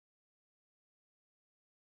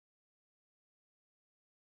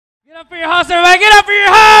Get up for your house, everybody. Get up for your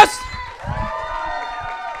house.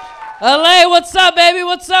 LA, what's up, baby?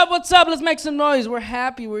 What's up? What's up? Let's make some noise. We're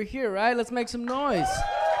happy we're here, right? Let's make some noise.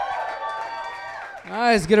 All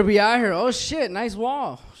right, it's good to be out here. Oh, shit. Nice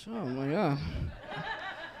wall. Oh, my God.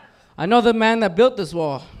 I know the man that built this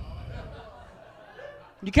wall.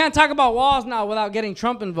 You can't talk about walls now without getting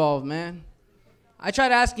Trump involved, man. I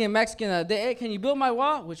tried asking a Mexican the other day, hey, can you build my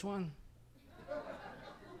wall? Which one?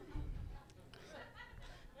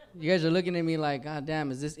 You guys are looking at me like, God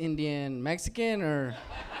damn, is this Indian Mexican or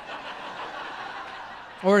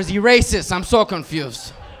is he racist? I'm so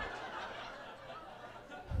confused.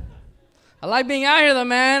 I like being out here though,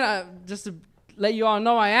 man. Just to let you all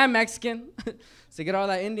know I am Mexican. So get all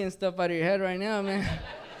that Indian stuff out of your head right now, man.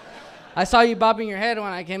 I saw you bobbing your head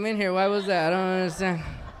when I came in here. Why was that? I don't understand.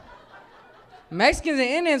 Mexicans and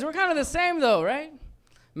Indians, we're kind of the same though, right?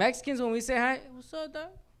 Mexicans, when we say hi, what's up, dog?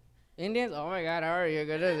 Indians, oh my God, how are you?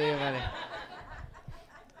 Good to see you, buddy. A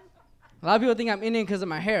lot of people think I'm Indian because of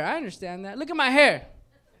my hair. I understand that. Look at my hair.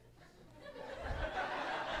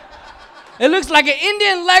 It looks like an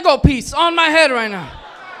Indian Lego piece on my head right now.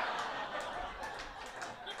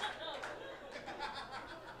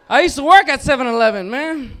 I used to work at 7-Eleven,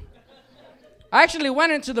 man. I actually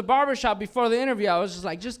went into the barbershop before the interview. I was just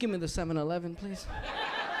like, just give me the 7-Eleven, please.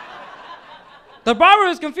 The barber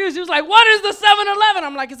was confused. He was like, what is the 7-Eleven?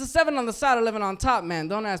 I'm like, it's a 7 on the side, 11 on top, man.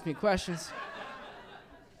 Don't ask me questions.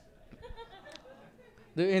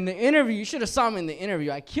 In the interview, you should have saw me in the interview.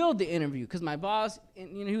 I killed the interview because my boss,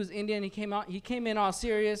 you know, he was Indian. He came in all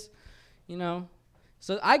serious, you know.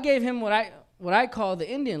 So I gave him what I call the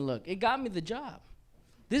Indian look. It got me the job.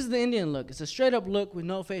 This is the Indian look. It's a straight up look with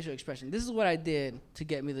no facial expression. This is what I did to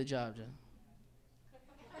get me the job, John.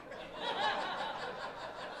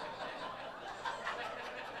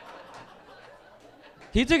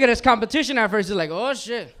 He took it as competition at first. He's like, oh,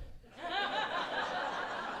 shit.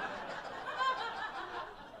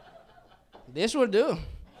 This will do.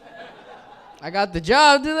 I got the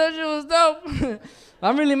job, dude. That shit was dope.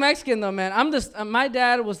 I'm really Mexican, though, man. My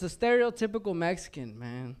dad was the stereotypical Mexican,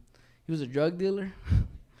 man. He was a drug dealer.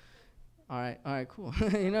 All right, cool.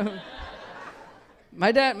 You know?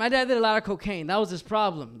 My dad did a lot of cocaine. That was his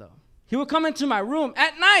problem, though. He would come into my room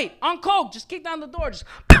at night on coke, just kick down the door, just...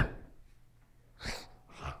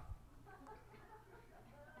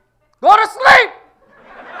 Go to sleep!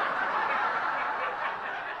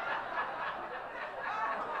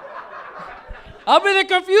 I'll be there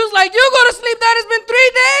confused like, you go to sleep, Dad. It's been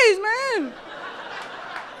 3 days, man.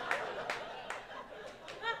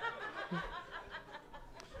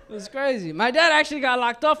 It was crazy. My dad actually got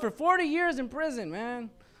locked up for 40 years in prison, man.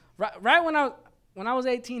 Right when I was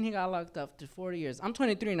 18, he got locked up to 40 years. I'm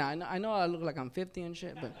 23 now. I know I look like I'm 50 and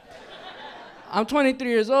shit, but... I'm 23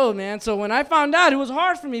 years old, man. So when I found out, it was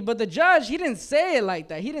hard for me. But the judge, he didn't say it like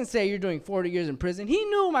that. He didn't say you're doing 40 years in prison. He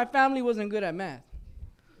knew my family wasn't good at math.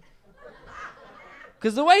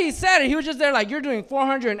 Because the way he said it, he was just there like, you're doing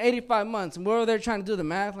 485 months. And we're over there trying to do the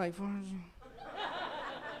math like 400.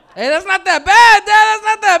 Hey, that's not that bad, Dad. That's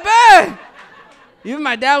not that bad. Even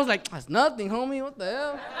my dad was like, that's nothing, homie. What the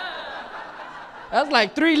hell? That's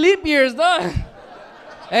like 3 leap years, though.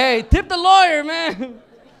 Hey, tip the lawyer, man.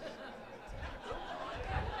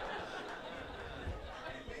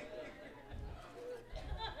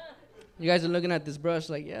 You guys are looking at this brush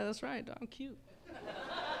like, yeah, that's right, I'm cute.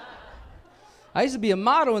 I used to be a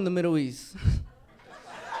model in the Middle East.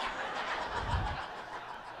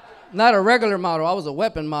 Not a regular model, I was a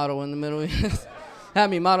weapon model in the Middle East.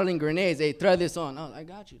 Had me modeling grenades. Hey, throw this on. Oh, I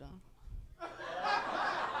got you, dog.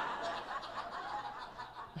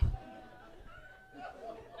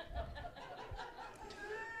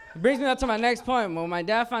 It brings me up to my next point. When my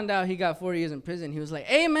dad found out he got 40 years in prison, he was like,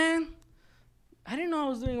 hey, man, I didn't know I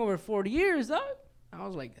was doing over 40 years, dog. I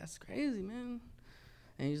was like, that's crazy, man.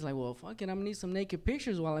 And he's like, well, fuck it, I'm gonna need some naked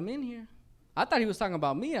pictures while I'm in here. I thought he was talking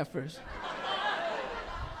about me at first.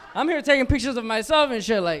 I'm here taking pictures of myself and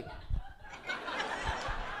shit, like.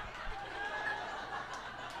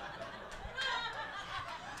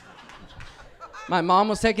 My mom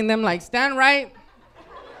was taking them like, stand right.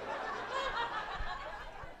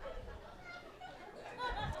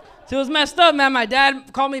 So it was messed up, man. My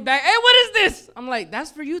dad called me back. Hey, what is this? I'm like, that's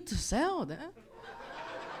for you to sell, Dad.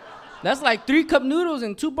 That's like 3 cup noodles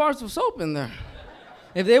and 2 bars of soap in there.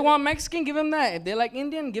 If they want Mexican, give them that. If they like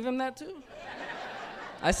Indian, give them that too.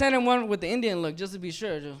 I sent him one with the Indian look just to be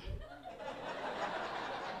sure. I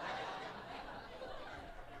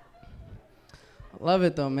love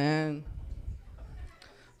it though, man.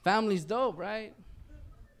 Family's dope, right?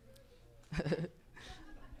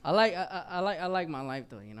 I like my life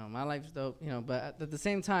though, you know. My life's dope, you know. But at the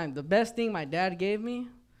same time, the best thing my dad gave me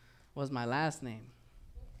was my last name.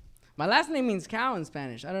 My last name means cow in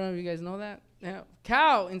Spanish. I don't know if you guys know that. Yeah,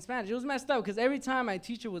 cow in Spanish. It was messed up because every time my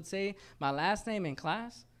teacher would say my last name in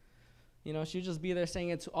class, you know, she'd just be there saying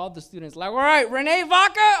it to all the students. Like, all right, Rene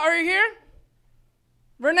Vaca, are you here?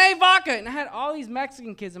 Rene Vaca. And I had all these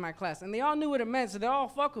Mexican kids in my class, and they all knew what it meant, so they all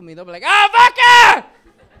fuck with me. They'll be like, Vaca!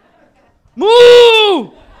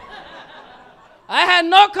 Moo! I had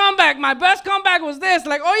no comeback. My best comeback was this.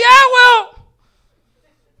 Like, oh, yeah,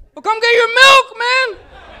 well, come get your milk, man.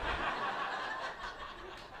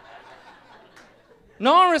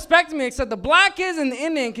 No one respected me except the black kids and the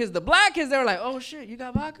Indian kids. The black kids, they were like, oh, shit, you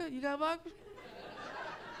got vodka? You got vodka?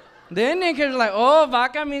 The Indian kids were like, oh,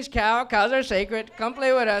 vodka means cow. Cows are sacred. Come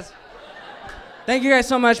play with us. Thank you guys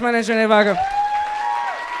so much. My name is Rene Vaca.